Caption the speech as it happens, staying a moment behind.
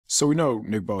So we know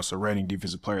Nick Bosa, reigning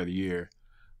Defensive Player of the Year.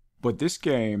 But this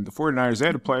game, the 49ers, they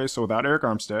had to play, so without Eric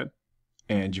Armstead,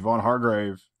 and Javon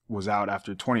Hargrave was out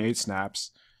after 28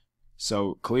 snaps.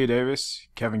 So Kalia Davis,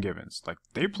 Kevin Givens, like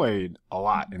they played a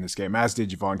lot in this game, as did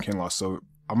Javon Kinlaw. So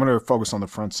I'm going to focus on the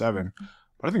front seven.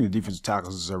 But I think the defensive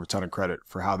tackles deserve a ton of credit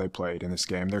for how they played in this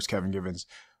game. There's Kevin Givens,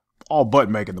 all but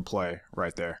making the play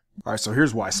right there. All right, so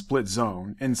here's why split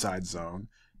zone, inside zone,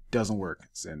 doesn't work.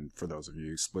 And for those of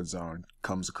you, split zone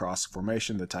comes across the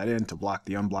formation, the tight end, to block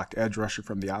the unblocked edge rusher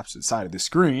from the opposite side of the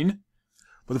screen.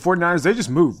 But the 49ers, they just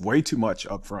move way too much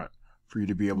up front for you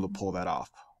to be able to pull that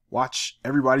off. Watch,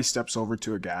 everybody steps over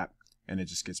to a gap, and it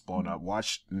just gets blown up.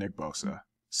 Watch Nick Bosa.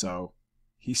 So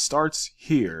he starts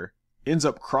here, ends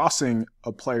up crossing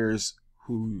a player's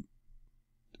who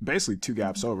basically two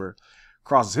gaps over,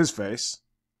 crosses his face.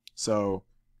 So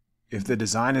if the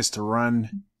design is to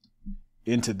run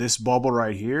into this bubble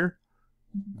right here,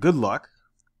 good luck.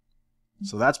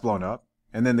 So that's blown up.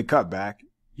 And then the cutback,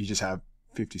 you just have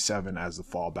 57 as the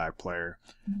fallback player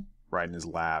right in his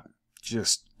lap.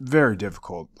 Just very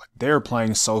difficult. Like, they're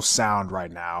playing so sound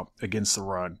right now against the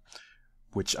run,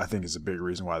 which I think is a big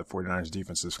reason why the 49ers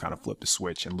defense has kind of flipped the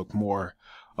switch and looked more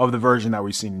of the version that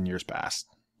we've seen in years past.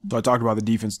 So I talked about the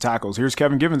defense tackles. Here's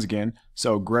Kevin Givens again.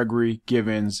 So Gregory,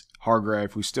 Givens,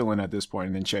 Hargrave, who's still in at this point,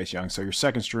 and then Chase Young. So your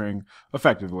second string,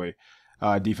 effectively,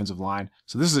 defensive line.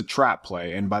 So this is a trap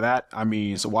play. And by that, I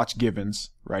mean, so watch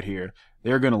Givens right here.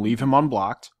 They're going to leave him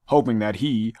unblocked, hoping that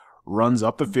he runs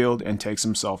up the field and takes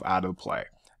himself out of the play.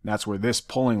 And that's where this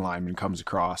pulling lineman comes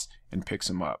across and picks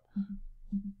him up.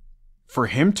 For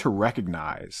him to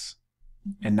recognize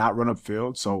and not run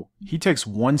upfield, so he takes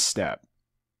one step.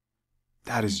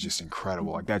 That is just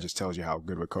incredible. Like, that just tells you how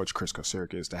good of a coach Chris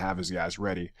Kocurek is to have his guys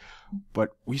ready.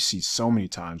 But we see so many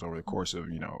times over the course of,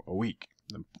 a week,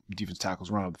 the defense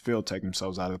tackles run up the field, take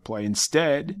themselves out of the play.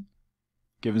 Instead,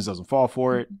 Givens doesn't fall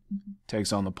for it,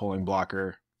 takes on the pulling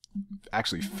blocker,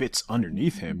 actually fits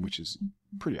underneath him, which is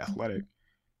pretty athletic,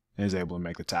 and is able to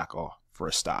make the tackle for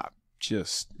a stop.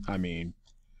 Can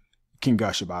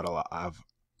gush about a lot.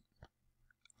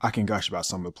 I can gush about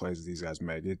some of the plays that these guys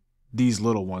made. These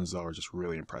little ones, though, are just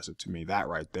really impressive to me. That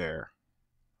right there,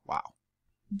 wow.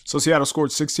 So Seattle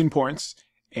scored 16 points,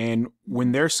 and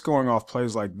when they're scoring off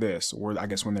plays like this, or I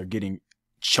guess when they're getting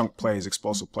chunk plays,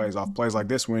 explosive plays off plays like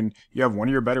this, when you have one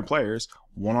of your better players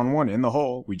one-on-one in the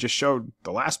hole, we just showed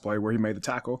the last play where he made the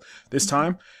tackle. This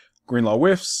time, Greenlaw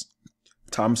whiffs,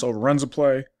 Thomas overruns a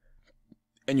play,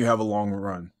 and you have a long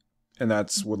run. And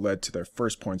that's what led to their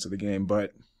first points of the game.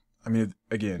 But,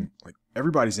 again, like,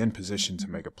 everybody's in position to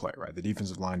make a play, right? The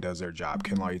defensive line does their job.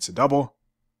 Kinlaw eats a double,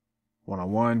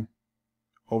 one-on-one,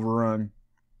 overrun,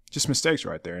 just mistakes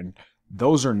right there. And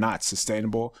those are not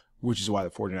sustainable, which is why the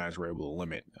 49ers were able to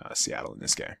limit Seattle in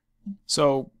this game.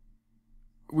 So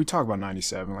we talk about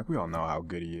 97. Like, we all know how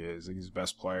good he is. He's the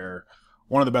best player,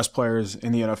 one of the best players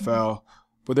in the NFL.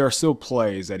 But there are still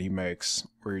plays that he makes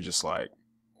where you're just like,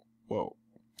 whoa.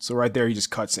 So right there, he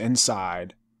just cuts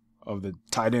inside of the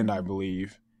tight end, I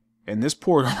believe. And this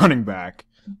poor running back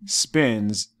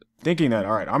spins, thinking that,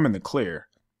 all right, I'm in the clear,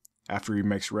 after he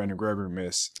makes Randy Gregory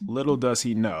miss. Little does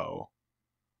he know,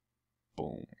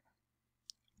 boom.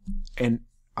 And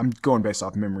I'm going based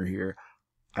off memory here.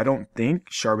 I don't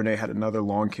think Charbonnet had another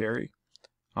long carry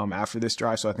after this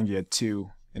drive, so I think he had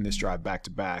two in this drive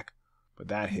back-to-back. But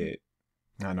that hit,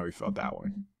 I know he felt that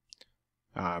one.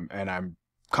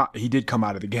 He did come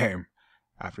out of the game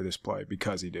after this play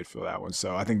because he did feel that one.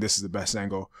 So I think this is the best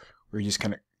angle where you just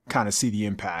kind of see the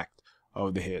impact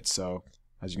of the hit. So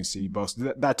as you can see,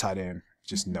 Bosa, that tight end,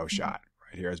 just no shot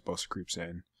right here as Bosa creeps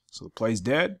in. So the play's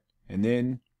dead, and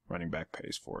then running back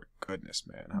pays for it. Goodness,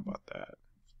 man, how about that?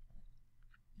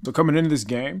 So coming into this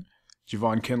game,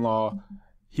 Javon Kinlaw,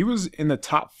 he was in the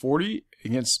top 40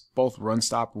 against both run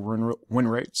stop win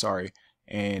rate,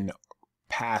 and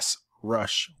pass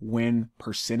rush win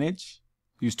percentage.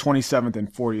 He was 27th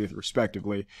and 40th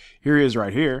respectively. Here he is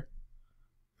right here.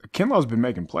 Kinlaw's been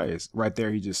making plays. Right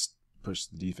there, he just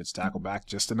pushed the defense tackle back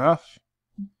just enough,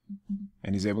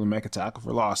 and he's able to make a tackle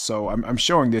for loss. So I'm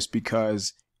showing this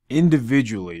because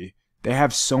individually, they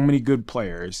have so many good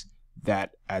players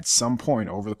that at some point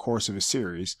over the course of a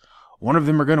series, one of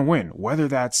them are going to win, whether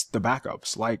that's the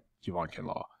backups like Javon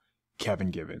Kinlaw,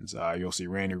 Kevin Givens. You'll see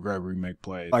Randy Gregory make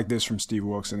plays like this from Steve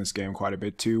Wilkes in this game quite a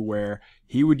bit too, where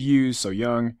he would use, so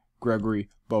Young, Gregory,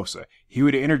 Bosa. He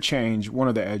would interchange one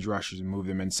of the edge rushers and move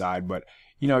them inside. But,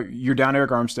 you're down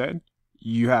Eric Armstead.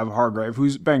 You have Hargrave,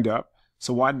 who's banged up.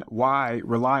 So why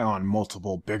rely on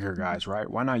multiple bigger guys, right?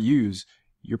 Why not use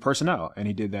your personnel? And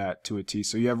he did that to a T.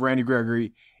 So you have Randy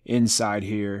Gregory inside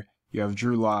here. You have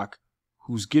Drew Lock,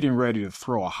 who's getting ready to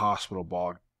throw a hospital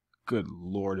ball. Good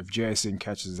Lord, if JSN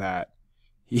catches that,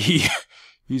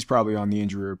 he's probably on the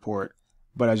injury report.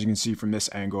 But as you can see from this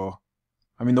angle,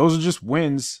 I mean, those are just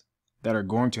wins that are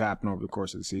going to happen over the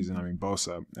course of the season. I mean,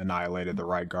 Bosa annihilated the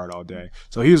right guard all day.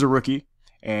 So he was a rookie,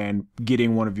 and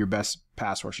getting one of your best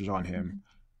pass rushers on him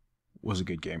was a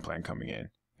good game plan coming in.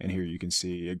 And here you can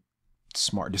see a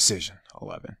smart decision,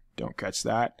 11. Don't catch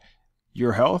that.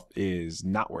 Your health is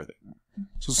not worth it.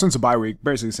 So since the bye week,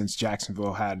 basically since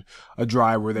Jacksonville had a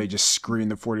drive where they just screened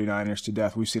the 49ers to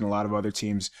death, we've seen a lot of other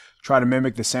teams try to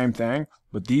mimic the same thing.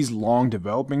 But these long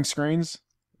developing screens,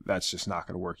 that's just not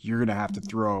going to work. You're going to have to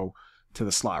throw to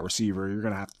the slot receiver. You're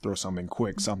going to have to throw something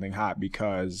quick, something hot,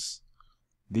 because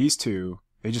these two,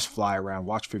 they just fly around.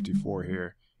 Watch 54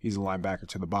 here. He's a linebacker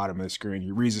to the bottom of the screen.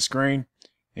 He reads the screen,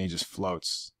 and he just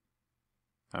floats.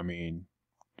 I mean,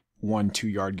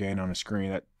 1-2 yard gain on a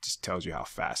screen, that just tells you how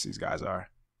fast these guys are.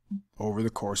 Over the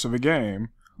course of a game,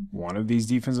 one of these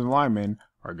defensive linemen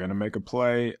are going to make a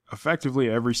play effectively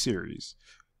every series.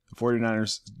 The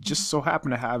 49ers just so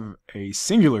happen to have a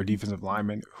singular defensive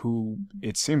lineman who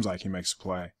it seems like he makes a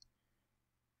play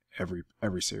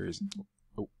every series.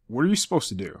 What are you supposed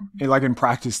to do? And like in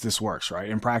practice, this works, right?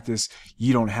 In practice,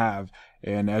 you don't have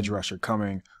an edge rusher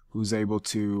coming who's able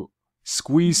to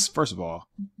squeeze. First of all,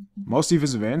 most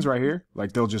defensive ends right here,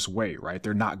 like they'll just wait, right?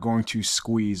 They're not going to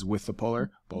squeeze with the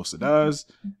puller. Bosa does,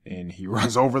 and he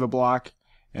runs over the block,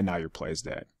 and now your play's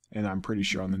dead. And I'm pretty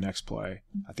sure on the next play,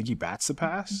 I think he bats the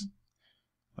pass.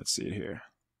 Let's see it here.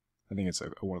 I think it's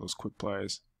one of those quick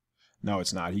plays. No,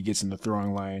 it's not. He gets in the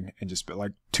throwing lane and just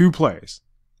like 2 plays,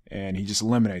 and he just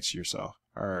eliminates yourself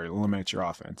or eliminates your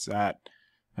offense.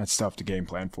 That's tough to game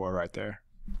plan for right there.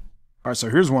 All right, so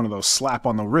here's one of those slap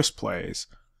on the wrist plays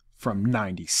from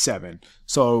 97.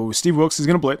 So Steve Wilkes is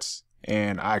going to blitz,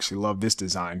 and I actually love this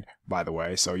design, by the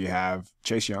way. So you have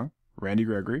Chase Young, Randy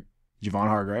Gregory, Javon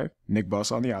Hargrave, Nick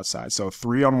Bosa on the outside. So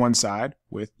 3 on one side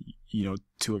with,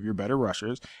 2 of your better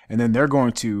rushers. And then they're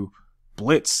going to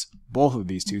blitz both of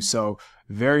these two. So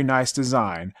very nice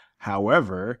design.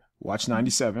 However, watch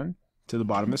 97 to the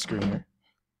bottom of the screen here.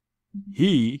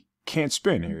 He can't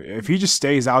spin here. If he just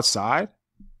stays outside,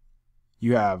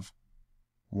 you have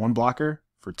 1 blocker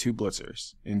for 2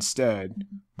 blitzers. Instead,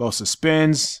 Bosa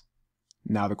spins.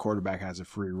 Now the quarterback has a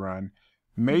free run.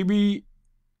 Maybe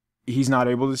he's not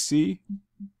able to see,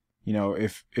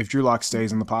 if Drew Lock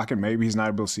stays in the pocket, maybe he's not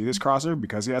able to see this crosser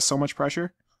because he has so much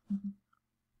pressure.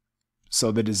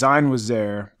 So the design was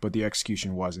there, but the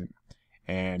execution wasn't.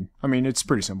 And, I mean, it's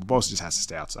pretty simple. Bosa just has to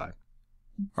stay outside.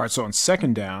 All right, so on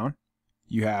second down,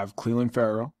 you have Cleveland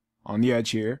Farrell on the edge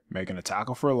here, making a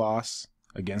tackle for a loss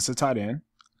against the tight end.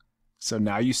 So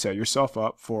now you set yourself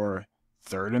up for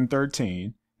 3rd and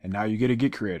 13. And now you get to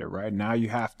get creative, right? Now you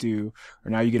get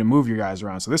to move your guys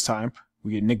around. So this time,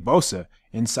 we get Nick Bosa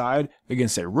inside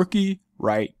against a rookie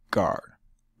right guard.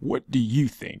 What do you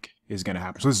think is going to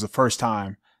happen? So this is the first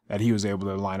time that he was able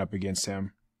to line up against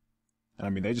him. And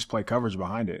I mean, they just play coverage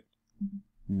behind it.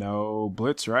 No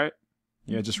blitz, right?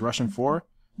 Yeah, just rushing 4,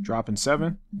 dropping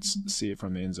 7. Let's see it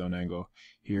from the end zone angle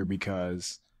here,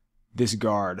 because this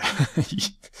guard,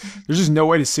 there's just no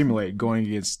way to simulate going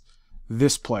against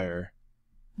this player,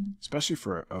 especially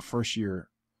for a first-year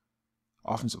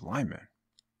offensive lineman.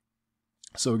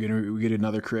 So again, we get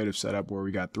another creative setup where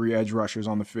we got 3 edge rushers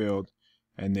on the field,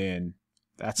 and then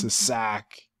that's a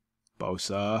sack.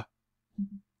 Bosa.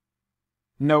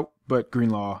 Nope, but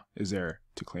Greenlaw is there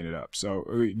to clean it up. So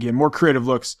again, more creative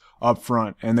looks up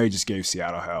front, and they just gave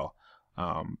Seattle hell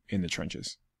in the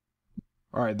trenches.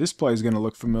 All right, this play is going to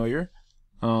look familiar.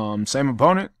 Same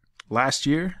opponent last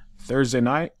year, Thursday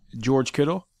night, George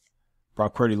Kittle.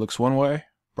 Brock Purdy looks one way.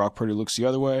 Brock Purdy looks the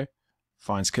other way.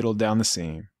 Finds Kittle down the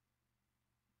seam.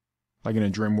 Like in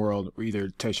a dream world, either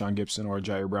Tayshaun Gibson or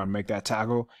Jair Brown make that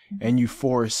tackle, and you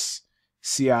force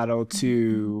Seattle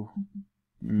to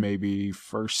maybe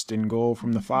 1st and goal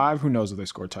from the 5. Who knows if they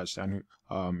score a touchdown?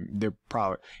 They're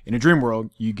probably in a dream world.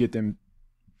 You get them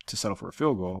to settle for a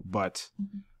field goal, but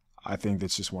I think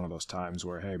that's just one of those times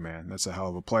where, hey man, that's a hell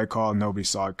of a play call. Nobody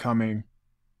saw it coming.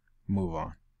 Move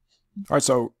on. All right,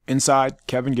 so inside,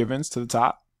 Kevin Givens to the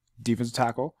top, defensive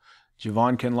tackle.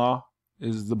 Javon Kinlaw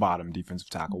is the bottom defensive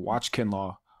tackle. Watch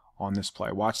Kinlaw on this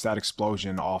play. Watch that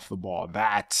explosion off the ball.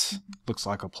 That looks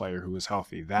like a player who is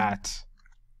healthy. That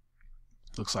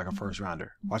looks like a first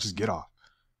rounder. Watch his get off.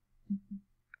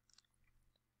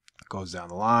 Goes down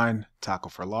the line, tackle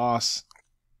for loss.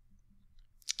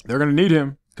 They're going to need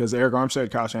him because Eric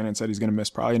Armstead, Kyle Shanahan said he's going to miss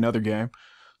probably another game.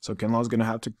 So Kinlaw's going to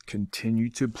have to continue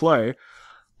to play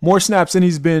more snaps than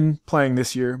he's been playing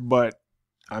this year, but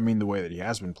I mean, the way that he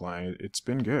has been playing, it's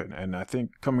been good. And I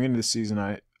think coming into the season,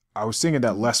 I was thinking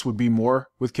that less would be more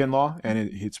with Kinlaw, and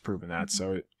it's proven that.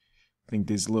 So I think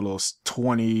these little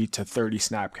 20 to 30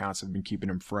 snap counts have been keeping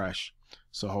him fresh.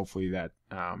 So hopefully that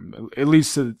it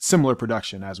leads to similar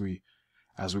production as we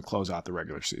close out the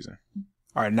regular season.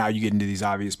 All right, now you get into these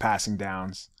obvious passing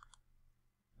downs.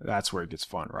 That's where it gets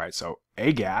fun, right? So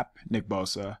A gap, Nick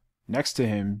Bosa. Next to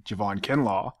him, Javon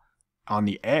Kinlaw. On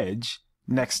the edge,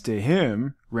 next to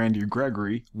him, Randy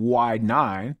Gregory, wide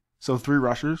 9. So 3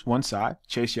 rushers, one side.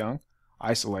 Chase Young,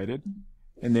 isolated.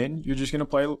 And then you're just going to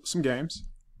play some games.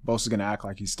 Bosa's going to act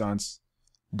like he stunts,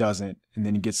 doesn't, and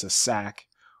then he gets a sack.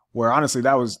 Where honestly,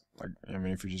 that was, like, I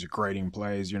mean, if you're just grading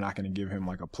plays, you're not going to give him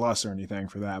like a plus or anything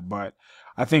for that. But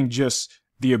I think just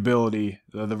the ability,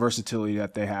 the versatility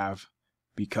that they have,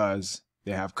 because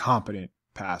they have competent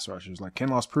pass rushers. Like,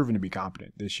 Kinlaw's proven to be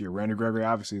competent this year. Randy Gregory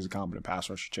obviously is a competent pass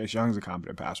rusher. Chase Young's a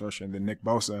competent pass rusher. And then Nick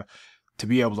Bosa, to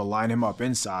be able to line him up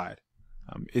inside,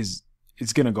 it's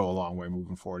going to go a long way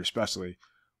moving forward, especially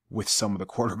with some of the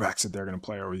quarterbacks that they're going to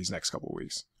play over these next couple of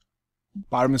weeks.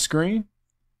 Bottom of the screen,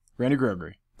 Randy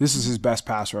Gregory. This is his best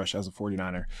pass rush as a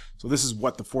 49er. So this is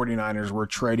what the 49ers were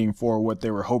trading for, what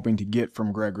they were hoping to get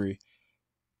from Gregory.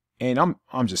 And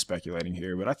I'm just speculating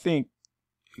here, but I think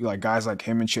like guys like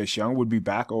him and Chase Young would be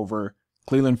back over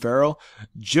Cleveland Farrell,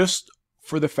 just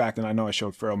for the fact that I know I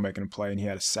showed Farrell making a play and he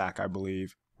had a sack, I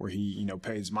believe, where he,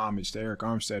 pays homage to Eric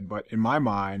Armstead. But in my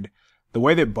mind, the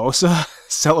way that Bosa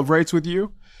celebrates with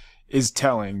you is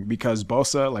telling, because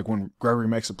Bosa, like when Gregory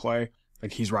makes a play,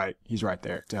 like he's right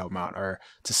there to help him out or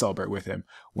to celebrate with him.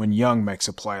 When Young makes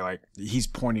a play, like he's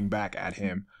pointing back at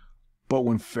him. But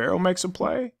when Farrell makes a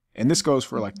play, and this goes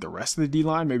for like the rest of the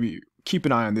D-line, maybe keep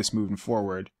an eye on this moving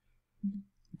forward,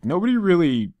 nobody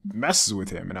really messes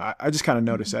with him. And I just kind of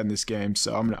noticed that in this game.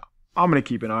 So I'm gonna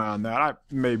keep an eye on that. I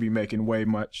may be making way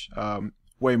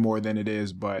more than it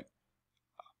is, but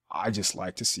I just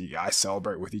like to see guys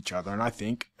celebrate with each other. And I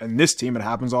think in this team it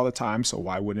happens all the time, so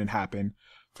why wouldn't it happen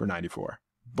for 94?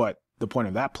 But the point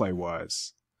of that play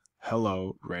was,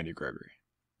 hello, Randy Gregory.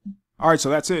 All right, so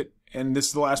that's it. And this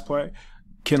is the last play.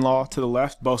 Kinlaw to the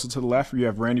left, Bosa to the left. You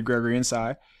have Randy Gregory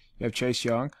inside. You have Chase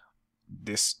Young.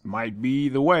 This might be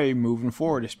the way moving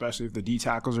forward, especially if the D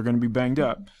tackles are going to be banged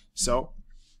up. So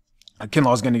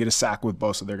Kinlaw's going to get a sack with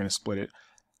Bosa. They're going to split it.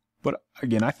 But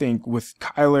again, I think with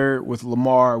Kyler, with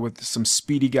Lamar, with some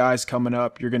speedy guys coming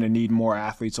up, you're going to need more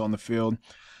athletes on the field.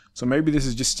 So maybe this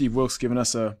is just Steve Wilks giving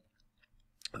us a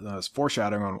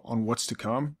foreshadowing on what's to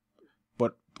come.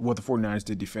 But what the 49ers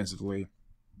did defensively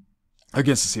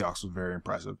against the Seahawks was very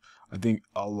impressive. I think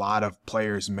a lot of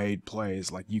players made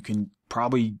plays. Like, you can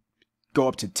probably go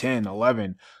up to 10,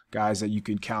 11 guys that you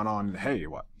can count on. Hey,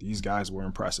 these guys were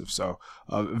impressive. So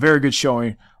a very good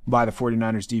showing by the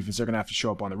 49ers defense. They're going to have to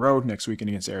show up on the road next weekend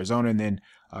against Arizona and then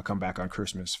come back on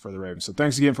Christmas for the Ravens. So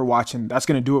thanks again for watching. That's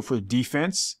going to do it for the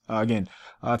defense. Again,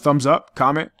 thumbs up,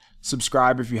 comment,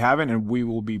 subscribe if you haven't, and we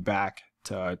will be back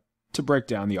to break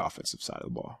down the offensive side of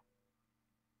the ball.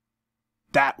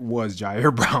 That was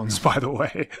Jair Brown's, by the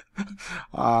way.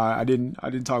 I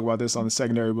didn't talk about this on the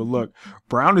secondary, but look,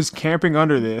 Brown is camping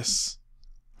under this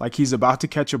like he's about to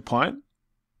catch a punt.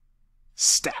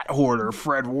 Stat hoarder,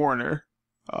 Fred Warner.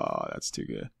 Oh, that's too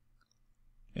good.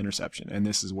 Interception, and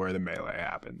this is where the melee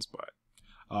happens. But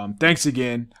thanks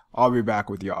again. I'll be back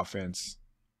with the offense